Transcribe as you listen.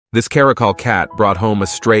This Caracal cat brought home a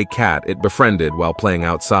stray cat it befriended while playing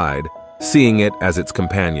outside, seeing it as its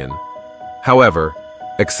companion. However,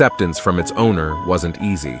 acceptance from its owner wasn't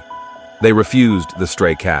easy. They refused the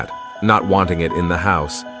stray cat, not wanting it in the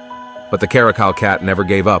house. But the Caracal cat never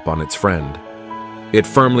gave up on its friend. It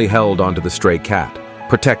firmly held onto the stray cat,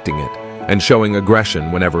 protecting it and showing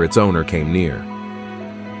aggression whenever its owner came near.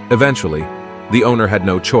 Eventually, the owner had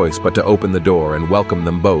no choice but to open the door and welcome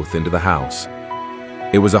them both into the house.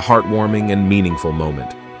 It was a heartwarming and meaningful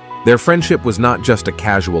moment. Their friendship was not just a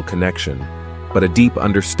casual connection, but a deep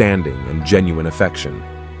understanding and genuine affection.